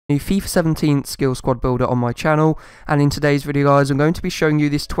New FIFA 17 skill squad builder on my channel, and in today's video guys I'm going to be showing you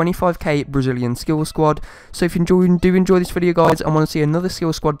this 25k Brazilian skill squad. So if you do enjoy this video guys and want to see another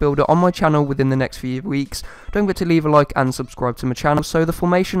skill squad builder on my channel within the next few weeks, don't forget to leave a like and subscribe to my channel. So the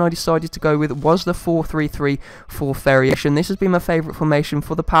formation I decided to go with was the 4-3-3 4th variation. This has been my favourite formation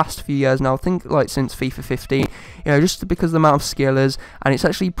for the past few years now, I think like since FIFA 15, just because of the amount of skillers, and it's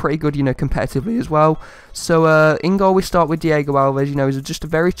actually pretty good competitively as well. So in goal we start with Diego Alves. He's just a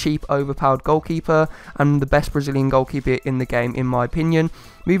very cheap, overpowered goalkeeper and the best Brazilian goalkeeper in the game in my opinion.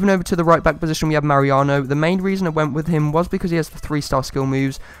 Moving over to the right back position we have Mariano. The main reason I went with him was because he has the 3-star skill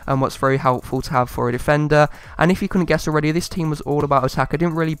moves and what's very helpful to have for a defender. And if you couldn't guess already, this team was all about attack. I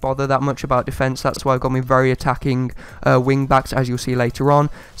didn't really bother that much about defence, that's why I got me very attacking wing backs, as you'll see later on.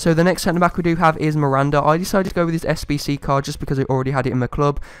 So the next centre back we do have is Miranda. I decided to go with his SBC card just because I already had it in my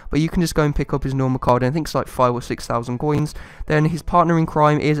club, but you can just go and pick up his normal card, and I think it's like 5,000 or 6,000 coins. Then his partner in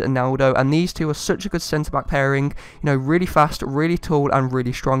crime is Naldo, and these two are such a good centre back pairing, really fast, really tall and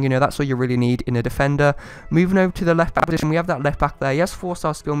really strong. That's all you really need in a defender. Moving over to the left back position, we have that left back there. He has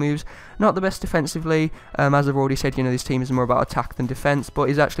 4-star skill moves, not the best defensively, as I've already said, this team is more about attack than defence, but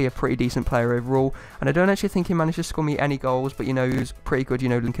he's actually a pretty decent player overall, and I don't actually think he managed to score me any goals, but he's pretty good,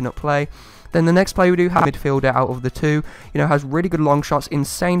 linking up play. Then the next player we do have midfielder out of the two, has really good long shots,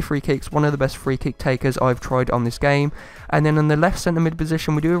 insane free kicks, one of the best free kick takers I've tried on this game. And then on the left centre mid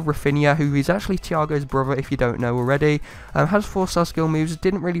position we do have Rafinha, who is actually Thiago's brother if you don't know already. Has 4-star skill moves,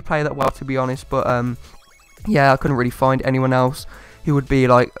 didn't really play that well to be honest, but yeah, I couldn't really find anyone else who would be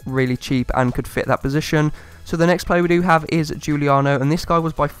like really cheap and could fit that position. So the next player we do have is Giuliano, and this guy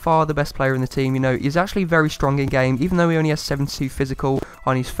was by far the best player in the team. He's actually very strong in game, even though he only has 72 physical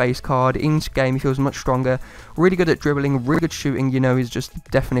on his face card. In game he feels much stronger, really good at dribbling, really good shooting. He's just the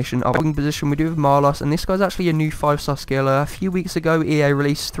definition of wing position. We do have Marlos, and this guy's actually a new 5-star skiller. A few weeks ago EA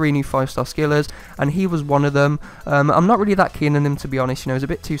released 3 new 5-star skillers, and he was one of them. I'm not really that keen on him to be honest, he's a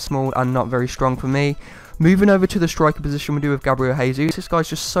bit too small and not very strong for me. Moving over to the striker position we do with Gabriel Jesus. This guy's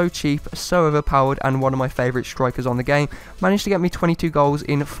just so cheap, so overpowered, and one of my favourite strikers on the game. Managed to get me 22 goals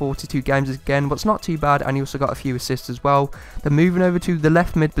in 42 games again, but it's not too bad, and he also got a few assists as well. Then moving over to the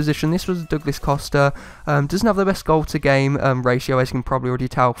left mid position, this was Douglas Costa. Doesn't have the best goal to game ratio, as you can probably already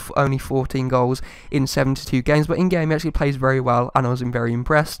tell, only 14 goals in 72 games, but in game he actually plays very well, and I was very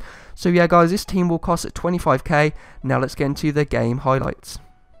impressed. So yeah guys, this team will cost 25k. Now let's get into the game highlights.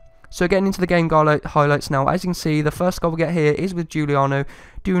 So getting into the game highlights now, as you can see, the first goal we get here is with Giuliano,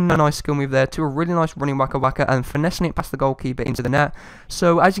 doing a nice skill move there to a really nice running waka and finessing it past the goalkeeper into the net.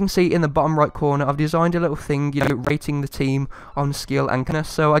 So as you can see in the bottom right corner, I've designed a little thing, rating the team on skill and kindness.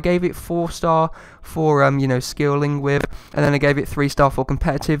 So I gave it 4-star for skilling with, and then I gave it 3-star for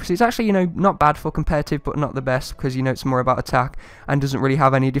competitive. So it's actually not bad for competitive, but not the best, because it's more about attack and doesn't really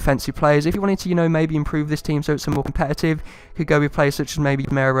have any defensive players. If you wanted to maybe improve this team so it's more competitive, you could go with players such as maybe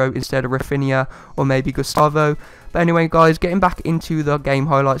Mero instead of Rafinha, or maybe Gustavo. But anyway guys, getting back into the game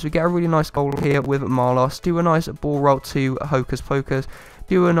highlights, we get a really nice goal here with Marlos, do a nice ball roll to Hocus Pocus,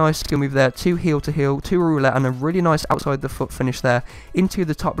 do a nice skill move there to heel, to roulette, and a really nice outside the foot finish there into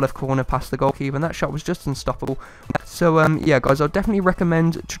the top left corner past the goalkeeper, and that shot was just unstoppable. So yeah guys, I'll definitely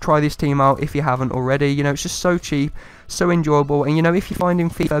recommend to try this team out if you haven't already. It's just so cheap, so enjoyable, and if you find in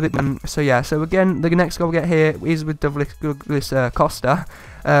FIFA a bit, so yeah, so again the next goal we get here is with Douglas Costa.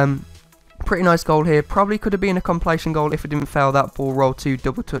 Pretty nice goal here, probably could have been a compilation goal if it didn't fail that ball roll to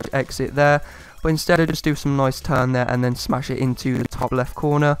double touch exit there, but instead I just do some nice turn there and then smash it into the top left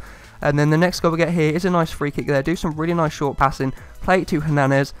corner. And then the next goal we get here is a nice free kick there, do some really nice short passing, play it to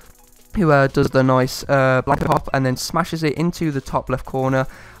Hernandez, who does the nice blanket hop and then smashes it into the top left corner.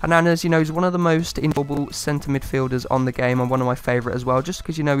 Hernandez, is one of the most enjoyable centre midfielders on the game, and one of my favourite as well, just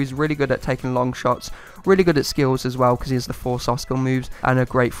because he's really good at taking long shots, really good at skills as well, because he has the 4-star skill moves and a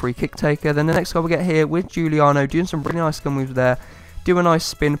great free kick taker. Then the next goal we get here with Giuliano, doing some really nice skill moves there, do a nice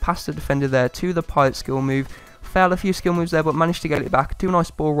spin past the defender there to the pilot skill move, failed a few skill moves there but managed to get it back, do a nice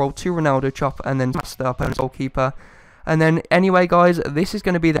ball roll to Ronaldo chop, and then pass the opponent's goalkeeper. And then anyway guys, this is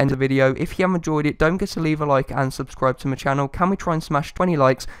going to be the end of the video. If you have enjoyed it, don't forget to leave a like and subscribe to my channel. Can we try and smash 20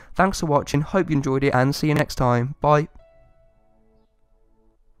 likes? Thanks for watching, hope you enjoyed it, and see you next time. Bye.